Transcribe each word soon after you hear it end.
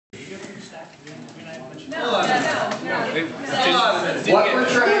What we're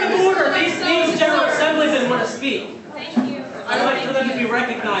trying to order. These General Assemblymen want to speak. Thank you. I'd like for them to be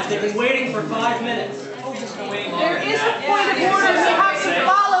recognized. They've been waiting for 5 minutes. There is a point of order. We have to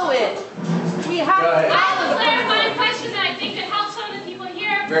follow it. We have to I have follow a clarifying question that I think could help some of the people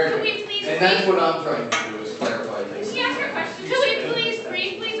here. Could we please and that's what I'm trying to do is clarify things. Can you ask your question? Could we please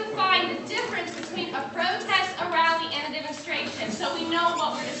briefly define the difference between a protest, a rally, and a demonstration so we know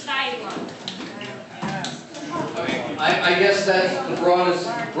what we're deciding on? I guess that's the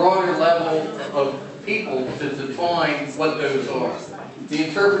broader level of people to define what those are. The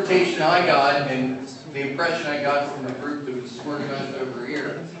interpretation I got and the impression I got from the group that was organized over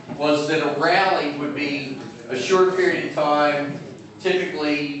here was that a rally would be a short period of time,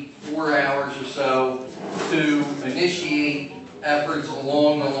 typically 4 hours or so, to initiate efforts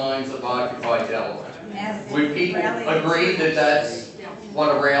along the lines of Occupy Delaware. Would people agree that that's what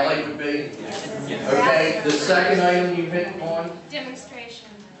a rally would be? Okay, the second item you hit on? Demonstration.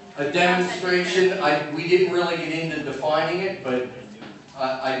 A demonstration, we didn't really get into defining it, but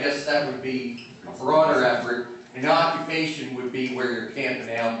I guess that would be a broader effort. An occupation would be where you're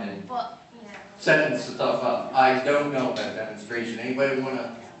camping out and setting stuff up. I don't know about demonstration. Anybody want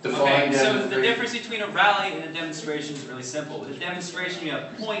to define demonstration? So the difference between a rally and a demonstration is really simple. With a demonstration, you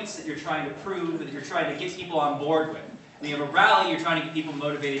have points that you're trying to prove, that you're trying to get people on board with. When you have a rally, you're trying to get people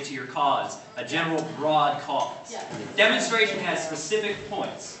motivated to your cause, a general broad cause. Demonstration has specific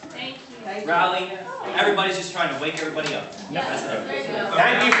points. Thank you. Rally, everybody's just trying to wake everybody up. That's the difference.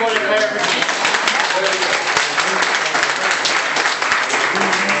 Thank you for the clarification.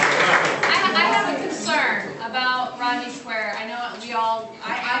 I have a concern about Rodney Square. I know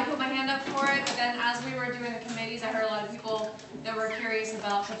I put my hand up for it, but then as we were doing the committees, I heard a lot of people that were curious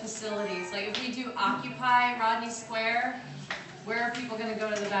about the facilities. Like if we do occupy Rodney Square, where are people going to go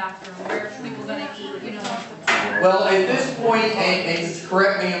to the bathroom? Where are people going to eat? You know. Well, at this point, and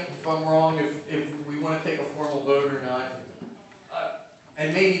correct me if I'm wrong, if we want to take a formal vote or not,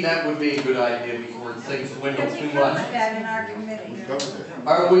 and maybe that would be a good idea before things dwindle too much. that in our committee.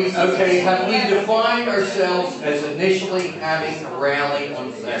 Are we, okay, have we defined ourselves as initially having a rally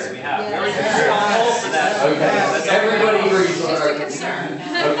on Saturday? Yes, we have. We already for that. Okay, everybody agrees on Just a our, concern.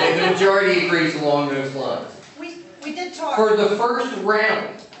 okay, the majority agrees along those lines. We did talk. For the first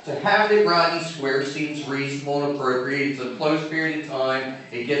round, to have it Rodney Square seems reasonable and appropriate. It's a close period of time.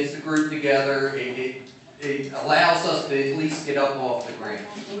 It gets the group together. It allows us to at least get up off the ground.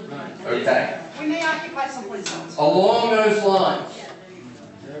 Okay. We may occupy someplace else. Along those lines,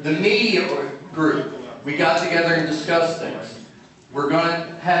 the media group, we got together and discussed things. We're going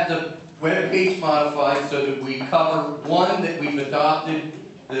to have the webpage modified so that we cover, one, that we've adopted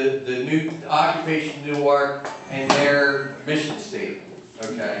the new occupation Newark and their mission statement.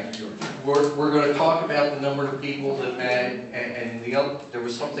 Okay. We're going to talk about the number of people that met, and the other, there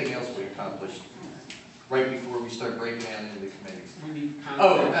was something else we accomplished right before we start breaking down into the committees.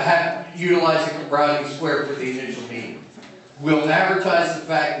 Oh, utilizing Rodney Square for the initial meeting. We'll advertise the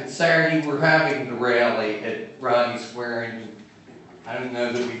fact that Saturday we're having the rally at Rodney Square, and I don't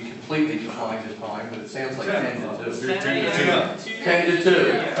know that we completely defined the time, but it sounds like 10 to 2. 10 to 2.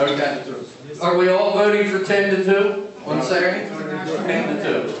 Okay. Are we all voting for 10 to 2 on Saturday? 10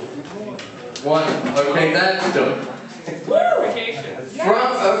 to 2. 1. Okay, that's done.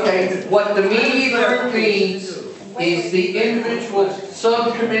 Okay, what the media group means is the individual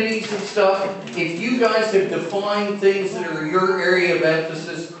subcommittees and stuff. If you guys have defined things that are your area of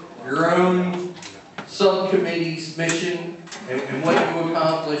emphasis, your own subcommittee's mission, and what you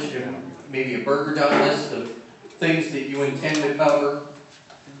accomplish, and maybe a burger down list of things that you intend to cover,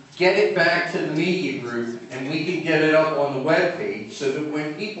 get it back to the media group, and we can get it up on the webpage so that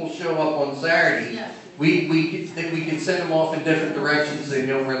when people show up on Saturday, we can send them off in different directions. They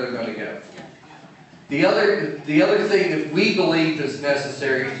know where they're going to go. The other thing that we believe is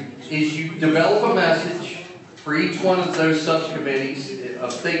necessary is you develop a message for each one of those subcommittees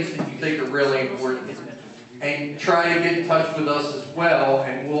of things that you think are really important, and try to get in touch with us as well,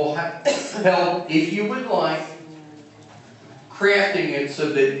 and we'll help, if you would like, crafting it so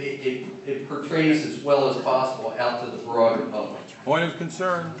that it portrays as well as possible out to the broader public. Point of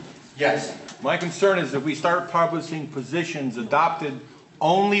concern? Yes. My concern is that we start publishing positions adopted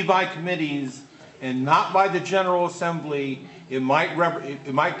only by committees and not by the General Assembly. It might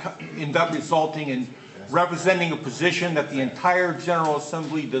end up resulting in representing a position that the entire General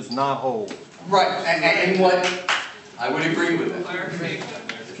Assembly does not hold. Right, and what I would agree with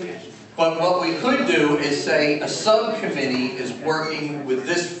that. But what we could do is say a subcommittee is working with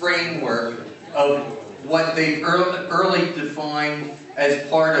this framework of what they've early defined as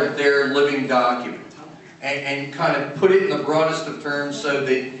part of their living document. And kind of put it in the broadest of terms so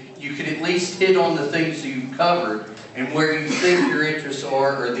that you could at least hit on the things that you've covered and where you think your interests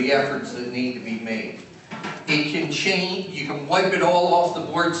are or the efforts that need to be made. It can change, you can wipe it all off the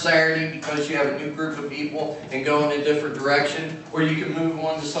board Saturday because you have a new group of people and go in a different direction, or you can move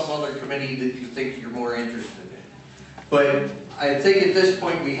on to some other committee that you think you're more interested in. But I think at this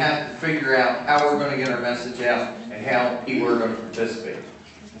point we have to figure out how we're going to get our message out and how people are going to participate.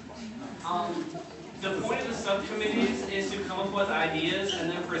 The point of the subcommittees is to come up with ideas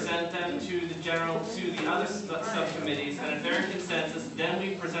and then present them to the other subcommittees, and if they're in consensus, then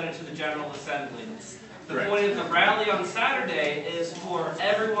we present it to the General Assembly. The point of the rally on Saturday is for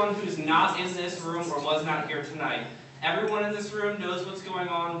everyone who's not in this room or was not here tonight. Everyone in this room knows what's going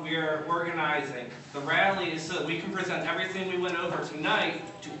on. We're organizing. The rally is so that we can present everything we went over tonight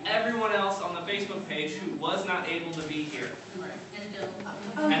to everyone else on the Facebook page who was not able to be here.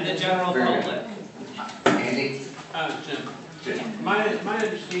 And the general public. Andy? Jim. My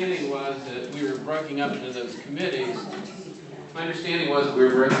understanding was that we were breaking up into those committees.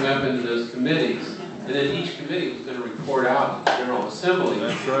 And then each committee was going to report out to the General Assembly.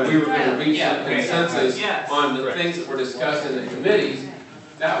 That's right. We were going to reach a consensus on the things that were discussed in the committees.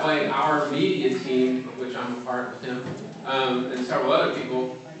 That way our media team, of which I'm a part of him, and several other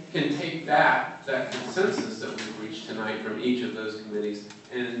people, can take that consensus that we've reached tonight from each of those committees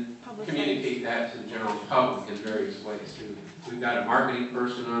and communicate that to the general public in various ways too. We've got a marketing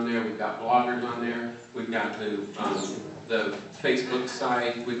person on there, we've got bloggers on there, we've got the Facebook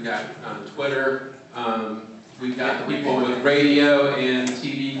site, we've got Twitter, we've got the people with radio and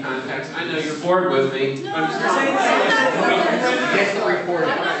TV contacts. I know you're bored with me, but I'm just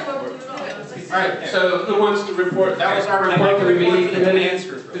all right, so who wants to report? That was our report to the meeting committee.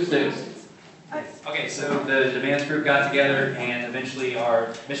 Who's next? Okay, so the demands group got together and eventually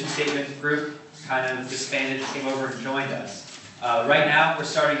our mission statement group kind of disbanded and came over and joined us. Right now we're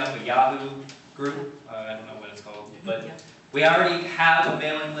starting up a Yahoo group. I don't know what it's called, but we already have a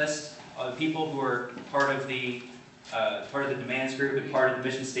mailing list of people who are part of the demands group and part of the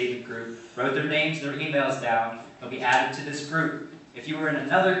mission statement group, wrote their names and their emails down. They'll be added to this group. If you were in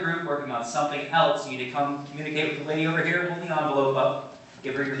another group working on something else, you need to come communicate with the lady over here, hold the envelope up,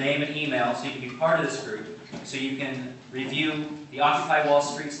 give her your name and email so you can be part of this group, so you can review the Occupy Wall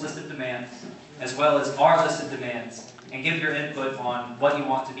Street's list of demands, as well as our list of demands, and give your input on what you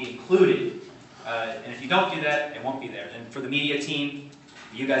want to be included. And if you don't do that, it won't be there. And for the media team,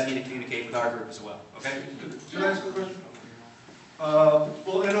 you guys need to communicate with our group as well, okay? Can I ask a question?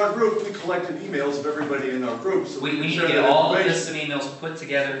 Well, in our group, we collected emails of everybody in our group. So we need to get all the lists of emails put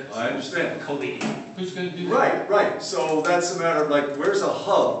together. I understand. Collated. Who's going to do that? Right. So that's a matter of like, where's a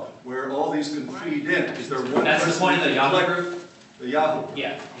hub where all these can feed in? Is there one That's the point of the Yahoo group? The Yahoo.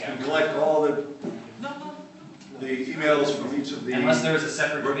 Yeah. Can collect all the emails from each of the... Unless there was a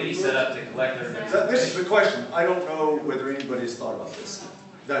separate committee set up to collect their... This is the question. I don't know whether anybody's thought about this.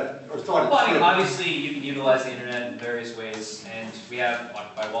 Well, I mean, obviously you can utilize the internet in various ways, and we have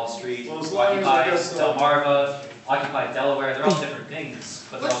Occupy Wall Street, Occupy Delmarva, Occupy Delaware, they're all different things,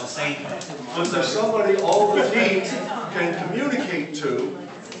 but they're all the same thing. Was there somebody all the teams can communicate to,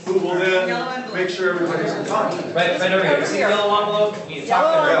 who will then make sure everybody's in contact? Right over here. See the yellow envelope? You talk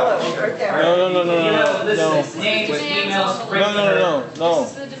there. Right there. No. You know, this is names, emails, No.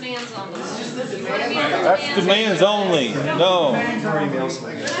 This is the demands on this. That's demands only. No.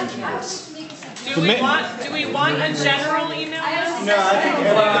 Do we want a general email list? No, I think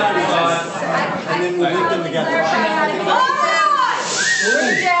and then we'll link them together.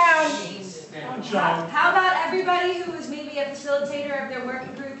 How about everybody who is maybe a facilitator of their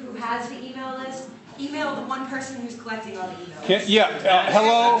working group who has the email list, email the one person who's collecting all the emails?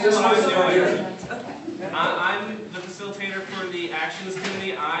 Hello? I'm the facilitator for the Actions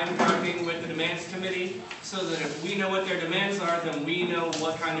Committee. I'm working with the Demands Committee so that if we know what their demands are, then we know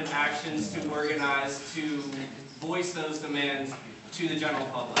what kind of actions to organize to voice those demands to the general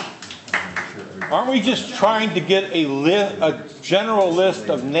public. Aren't we just trying to get a general list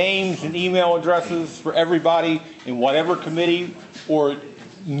of names and email addresses for everybody in whatever committee or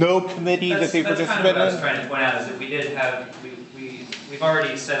no committee that they participate in? That's kind of what I was trying to point out, is that we did have, we've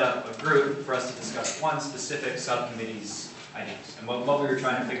already set up a group for us to discuss one specific subcommittee's ideas. And what we were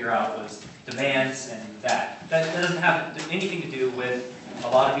trying to figure out was demands and that. That doesn't have anything to do with a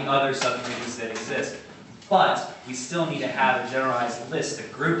lot of the other subcommittees that exist. But we still need to have a generalized list, a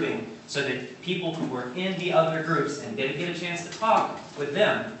grouping, so that people who were in the other groups and didn't get a chance to talk with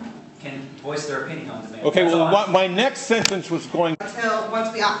them can voice their opinion on demands. Okay, well, my next sentence was going... Until,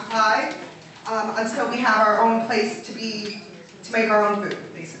 once we occupy, until we have our own place to to make our own food,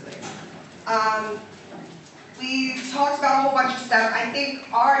 basically. We talked about a whole bunch of stuff. I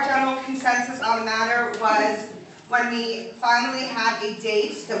think our general consensus on the matter was when we finally had a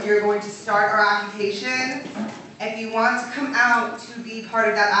date that we were going to start our occupation. If you want to come out to be part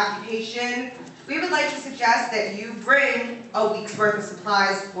of that occupation, we would like to suggest that you bring a week's worth of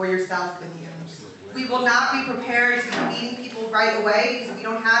supplies for yourself with you. We will not be prepared to be meeting people right away because we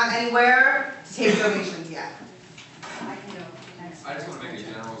don't have anywhere to take donations yet. I just want to make a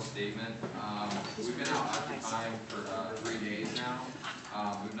general statement. We've been out occupying for 3 days now.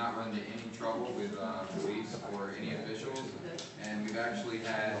 We've not run into any trouble with police or any officials, and we've actually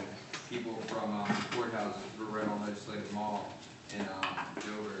had people from courthouses through Red on Legislative Mall in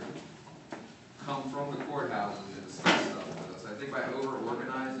Delaware come from the courthouses and discuss stuff with us. I think by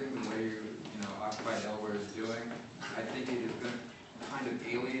over-organizing the way Occupy Delaware is doing, I think it is going to kind of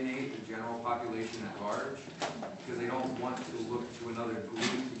alienate the general population at large, because they don't want to look to another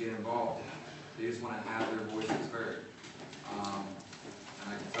group to get involved. They just want to have their voices heard. And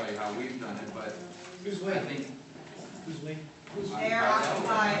I can tell you how we've done it, but I think They're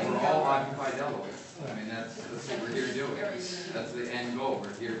Occupy. We're all Occupy Delaware. I mean, that's what we're here doing. That's the end goal.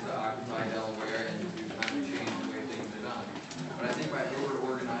 We're here to occupy Delaware and to kind of change the way things are done. But I think by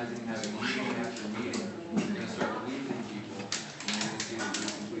over-organizing, having meeting after meeting, you're going to start losing people, and you're going to see the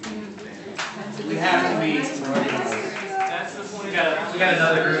group completely disbanded. We have to meet. That's the point. We got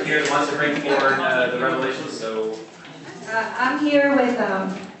another group here that wants to bring forward the revelations, so. I'm here with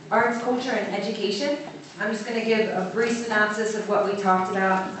arts, culture, and education. I'm just going to give a brief synopsis of what we talked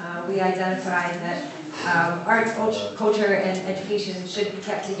about. We identified that arts, culture, and education should be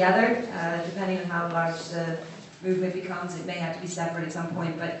kept together, depending on how large the movement becomes. It may have to be separate at some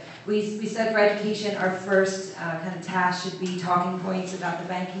point, but we said for education, our first kind of task should be talking points about the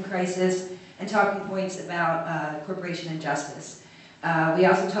banking crisis and talking points about corporation injustice. We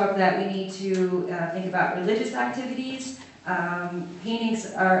also talked that we need to think about religious activities.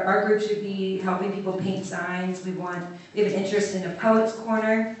 Paintings, our group should be helping people paint signs. We have an interest in a poet's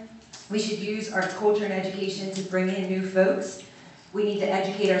corner. We should use arts, culture, and education to bring in new folks. We need to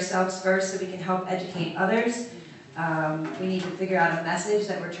educate ourselves first so we can help educate others. We need to figure out a message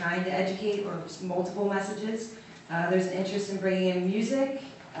that we're trying to educate, or multiple messages. There's an interest in bringing in music.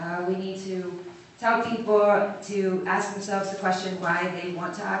 We need to tell people to ask themselves the question why they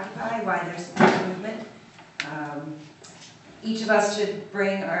want to occupy, why they're supporting the movement. Each of us should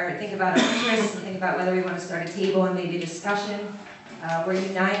think about our interests, think about whether we want to start a table and maybe a discussion. We're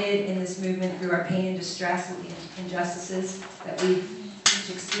united in this movement through our pain and distress with the injustices that we've each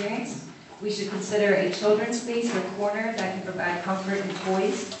experienced. We should consider a children's space or corner that can provide comfort and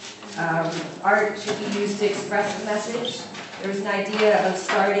toys. Art should be used to express the message. There was an idea of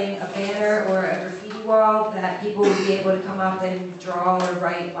starting a banner or a graffiti wall that people would be able to come up and draw or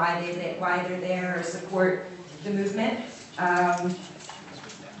write why they're there or support the movement.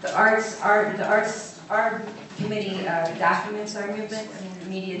 The arts committee documents our movement. I mean, the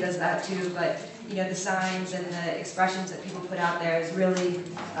media does that too, but the signs and the expressions that people put out there is really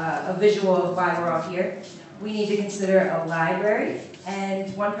a visual of why we're all here. We need to consider a library,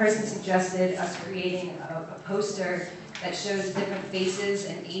 and one person suggested us creating a poster that shows different faces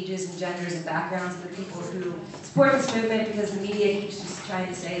and ages and genders and backgrounds of the people who support this movement, because the media keeps just trying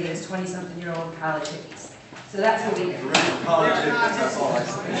to say there's 20-something-year-old college hippies. So that's what we do. College hippies, that's all I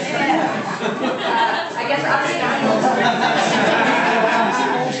say. I guess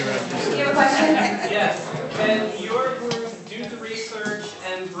do you have a question? Yes. Can your group do the research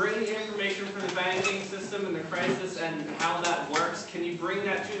and bring the information for the banking system and the crisis and how that works? Can you bring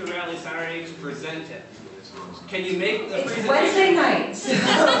that to the rally Saturday to present it? Can you make the presentation? It's Wednesday night. So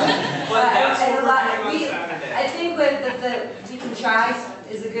that's what we're doing on Saturday. I think we can try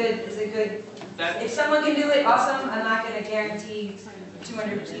is a good. If someone can do it, awesome. I'm not going to guarantee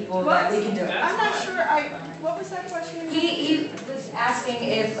 200 people that we can do it. I'm not sure. What was that question? He was asking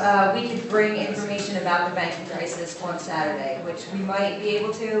if we could bring information about the banking crisis on Saturday, which we might be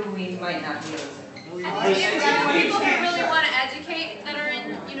able to, we might not be able to. I think if people who really want to educate that are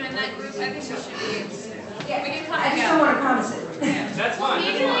in that group, I think we should be. Yeah, we can come I just don't want to promise it. That's fine.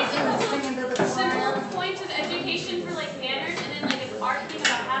 Maybe like a couple simple points of education for like banners, and then like an art thing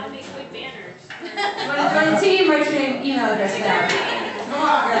about how to make good banners. You want to join the team? Write your name, email address down.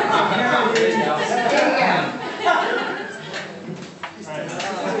 There you go.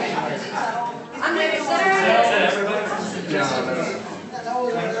 I'm going to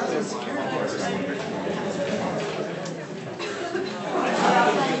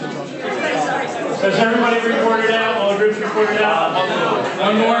Has everybody reported out? All groups reported out?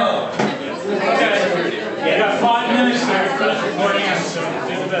 One more? Okay. Yeah. 5 minutes there for this recording, so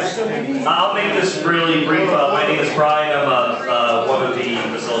do the best. I'll make this really brief. My name is Brian. I'm one of the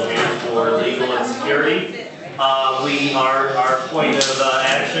facilitators for legal and security. Our point of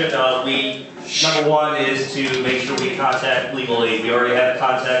action, number one is to make sure we contact legal aid. We already have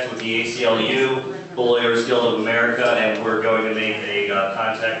contact with the ACLU, the Lawyers Guild of America, and we're going to make a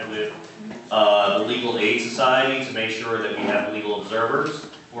contact with the Legal Aid Society to make sure that we have legal observers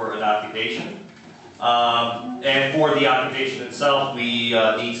for an occupation. And for the occupation itself, we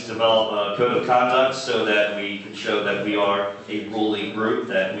need to develop a code of conduct so that we can show that we are a ruling group,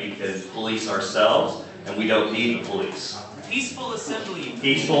 that we can police ourselves, and we don't need the police. Peaceful assembly.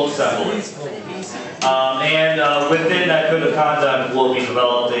 Peaceful assembly. And within that code of conduct will be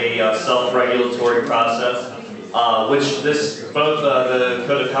developed a self-regulatory process, both the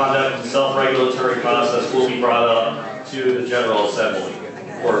code of conduct and self-regulatory process will be brought up to the General Assembly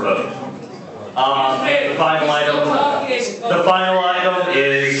for a vote. And the final item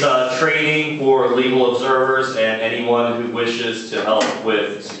is training for legal observers and anyone who wishes to help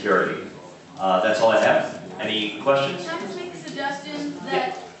with security. That's all I have. Any questions? Can I just make a suggestion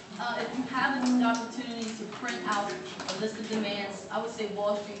that if you have the opportunity to print out a list of demands, I would say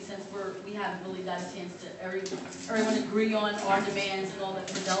Wall Street, since we haven't really got a chance to everyone agree on our demands and all that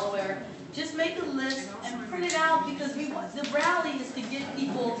for Delaware. Just make a list and print it out because the rally is to get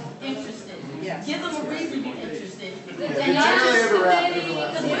people interested. Yes. Give them a reason to be interested. And not just committee,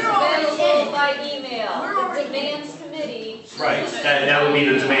 because we're already in it. By email. We're already the demands committee. Right, that would be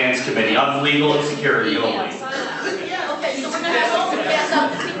the demands committee. I'm legal and security only. Yeah, okay, so we're going to have all the pass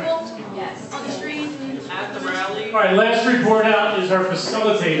out to people on the street. At the rally. All right, last report out is our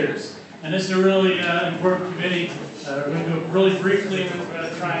facilitators. And this is a really important committee. We're going to do it really briefly and we're going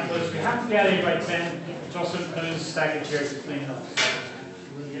to try and close. We have to get out of here by 10, which also includes stacking chairs to clean up.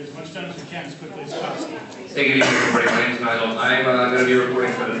 We're going to get as much done as we can as quickly as possible. Thank you for reporting. My name is Nigel. I'm going to be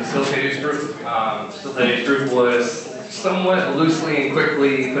reporting for the facilitators group. Facilitators group was somewhat loosely and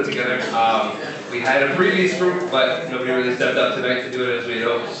quickly put together. We had a previous group, but nobody really stepped up tonight to do it as we had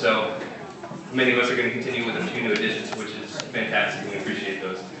hoped. So many of us are going to continue with a few new additions, which is fantastic, and we appreciate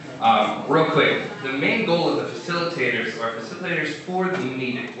those. Real quick, the main goal of the facilitators are facilitators for the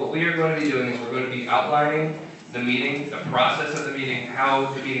meeting. What we are going to be doing is we're going to be outlining the meeting, the process of the meeting,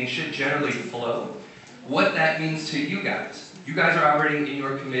 how the meeting should generally flow, what that means to you guys. You guys are operating in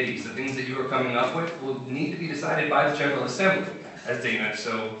your committees. The things that you are coming up with will need to be decided by the General Assembly, as Dana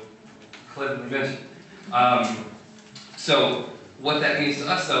so cleverly mentioned. So what that means to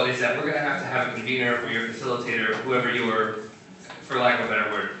us, though, is that we're going to have a convener for your facilitator, whoever you are, for lack of a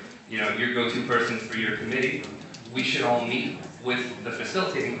better word, your go-to person for your committee. We should all meet with the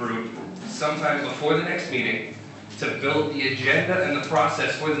facilitating group sometime before the next meeting to build the agenda and the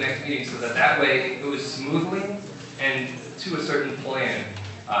process for the next meeting so that way it goes smoothly and to a certain plan.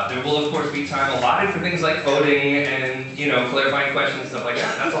 There will, of course, be time allotted for things like voting and, clarifying questions and stuff like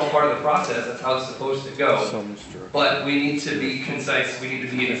that. That's all part of the process. That's how it's supposed to go. But we need to be concise. We need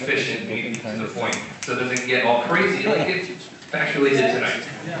to be efficient. We need to be to the point so it doesn't get all crazy like it actually did tonight.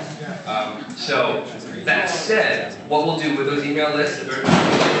 So that said, what we'll do with those email lists, if everybody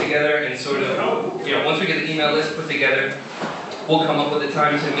can get together and sort of, once we get the email list put together, we'll come up with a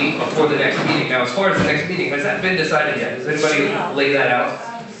time to meet before the next meeting. Now, as far as the next meeting, has that been decided yet? Does anybody lay that out?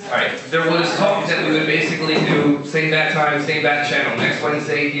 All right, there was talk that we would basically do same bat time, same bat channel. Next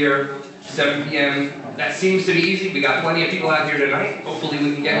Wednesday here, 7 p.m. That seems to be easy. We got plenty of people out here tonight. Hopefully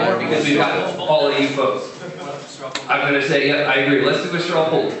we can get more because we've got all of you folks. I'm going to say, yeah, I agree. Let's do a straw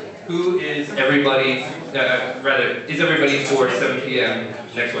poll. Who is everybody, is everybody for 7 p.m.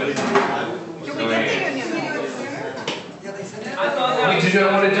 next Wednesday? We do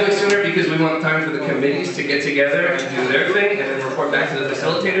not want to do it sooner because we want time for the committees to get together and do their thing and then report back to the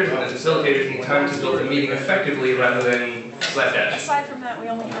facilitators, and the facilitators need time to build the meeting effectively rather than slapdash. Aside from that, we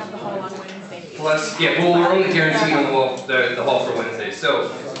only have the hall on Wednesday. Plus, we're only guaranteeing the hall for Wednesday. So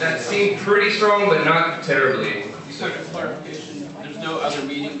that seemed pretty strong, but not terribly. So clarification, there's no other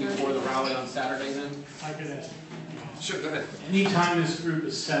meeting before the rally on Saturday then? I could ask. Sure, go ahead. Anytime this group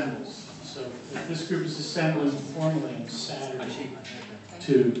assembles, so if this group is assembling formally on Saturday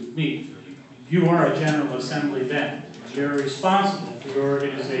to meet, you are a General Assembly then. You're responsible for your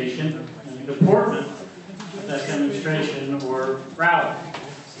organization and the deportment of that demonstration or rally.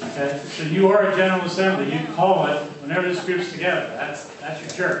 Okay? So you are a General Assembly. You call it whenever this group's together. That's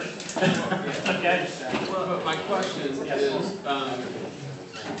your church. Okay? But my question is,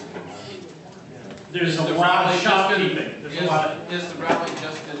 There's a the lot rally of just gonna- shopkeeping. There's a lot of. Is the rally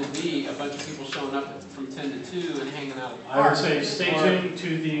just gonna be a bunch of people showing up from 10 to 2 and hanging out at the I would park? say stay tuned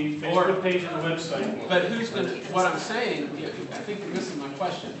to the Facebook page and the website. But who's gonna, what I'm saying, I think you're missing my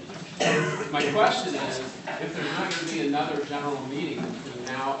question. My question is, if there's not gonna be another general meeting between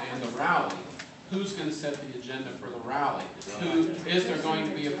now and the rally, who's gonna set the agenda for the rally? Is there going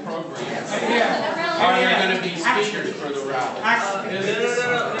to be a program? Are there gonna be speakers for the rally?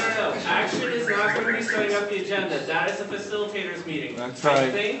 No. Action is not going to be setting up the agenda. That is a facilitators meeting. That's I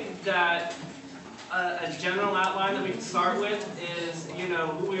right. think that a general outline that we can start with is,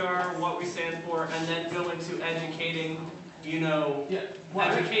 who we are, what we stand for, and then go into educating,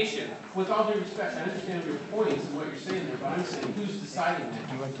 education. With all due respect, I understand your points and what you're saying there, but I'm saying, who's deciding that?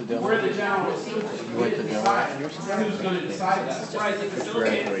 You went to We're Delaware. the general assembly. We decide. Who's gonna decide that? Right, the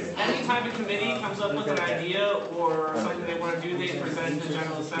facilitators, any time a committee comes up with an idea or something they want to do, they present to the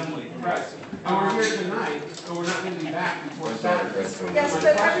General Assembly. Right. And we're here tonight, so we're not gonna be back before Saturday. Yes,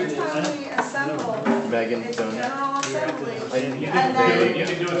 but every time we assemble, Megan, it's a general assembly, You and You then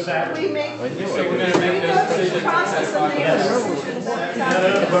can do it Saturday. we make, So we're we gonna make go those through the decisions. process of making decisions every time.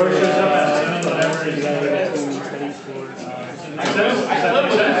 Whoever shows up at 7, whatever it is.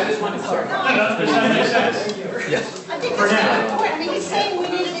 I just want to clarify. Does that make sense? Yes. I think For it's now. not important. I mean, he's saying we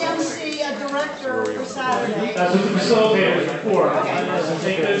need an MC, a director for Saturday. That's what the facilitators are for. So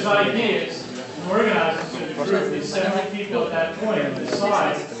take those ideas, and organize them to the group, these 70 people at that point, and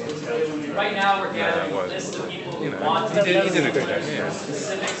decide. Right now, we're gathering a list of people who want to be He did a good job, yeah.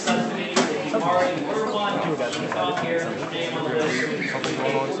 specific subcommittees. If you already were one, you can keep off here, put your name on the list.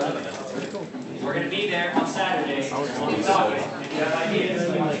 We're going to be there on Saturday. We'll be talking. If you have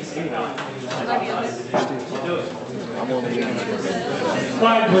ideas, we want to keep going. Do it.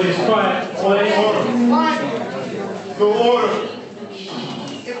 Quiet, please, quiet. Go order.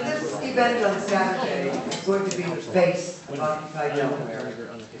 If this event on Saturday is going to be the face of Occupy Delaware,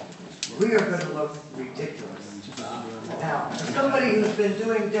 we are going to look ridiculous. Now, as somebody who's been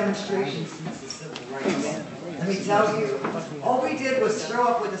doing demonstrations since the Civil Rights, let me tell you, all we did was throw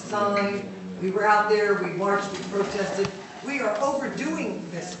up with a sign. We were out there, we marched, we protested. We are overdoing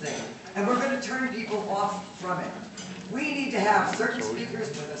this thing, and we're going to turn people off from it. We need to have certain speakers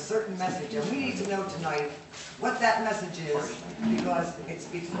with a certain message, and we need to know tonight what that message is, because it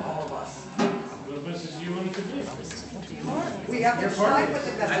speaks to all of us. What message do you want it to be? We have to decide what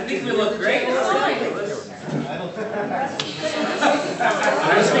the message is. I think we look great. I don't think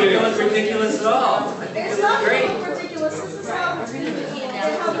it looks ridiculous at all. I think It's it looks not great. going to look ridiculous, this is how it's being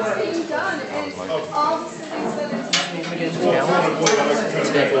done, and all the cities that it's. And it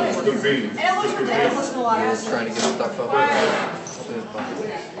looks ridiculous in a lot of cities. Trying to get stuff up.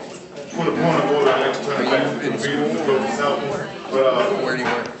 For the point of order, I'd like to turn it back to the meeting, to go to South. But, Where do you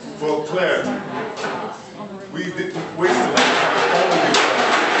work? for clarity, we didn't waste a lot of time.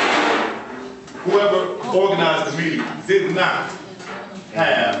 Whoever organized the meeting did not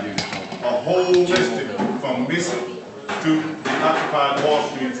have a holistic from missing to the occupied Wall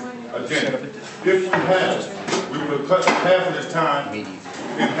Street agenda. If we had, we would have cut half of this time in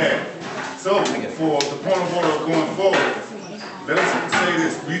half. So, for the point of order going forward, let us say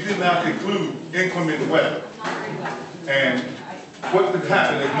this, we did not include inclement weather. And what could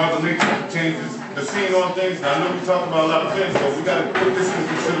happen if Mother Nature changes the scene on things? And I know we talked about a lot of things, but we got to put this into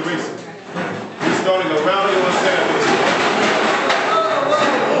consideration. We're starting a rally on Saturday.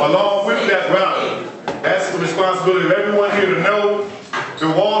 Along with that rally, that's the responsibility of everyone here to know the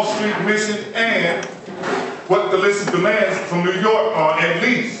Wall Street mission and what the list of demands from New York are at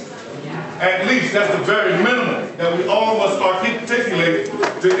least. At least, that's the very minimum that we all must articulate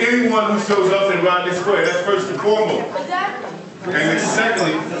to anyone who shows up in Rodney Square. That's first and foremost. And then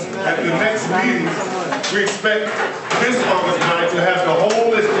secondly, at the next meeting, we expect this August night to have the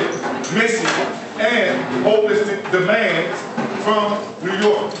holistic mission and holistic demands from New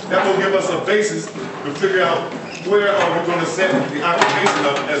York. That will give us a basis to figure out where are we going to set the occupation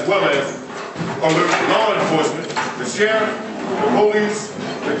up, as well as alert law enforcement, the sheriff, the police,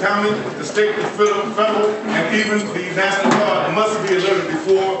 the county, the state, the federal, and even the National Guard must be alerted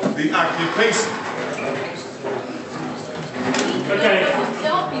before the occupation. Okay.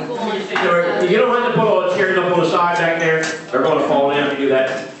 You don't have to put all the chairs up on the side back there. They're going to fall down if you do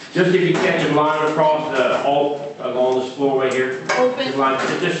that. Just if you catch a line across along this floor right here. Open.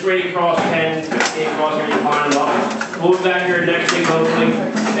 Just straight across 10, 15 across here, you line them up. Move back here next thing hopefully.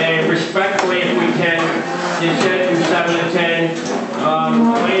 And respectfully, if we can, you said from 7 to 10.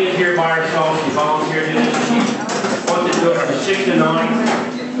 Wayne is here by herself. She volunteered to do this. She wants to do it from 6 to 9.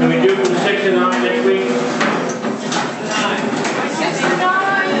 Can we do it from 6 to 9 next week? 6 to 9.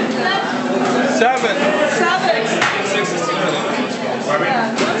 7.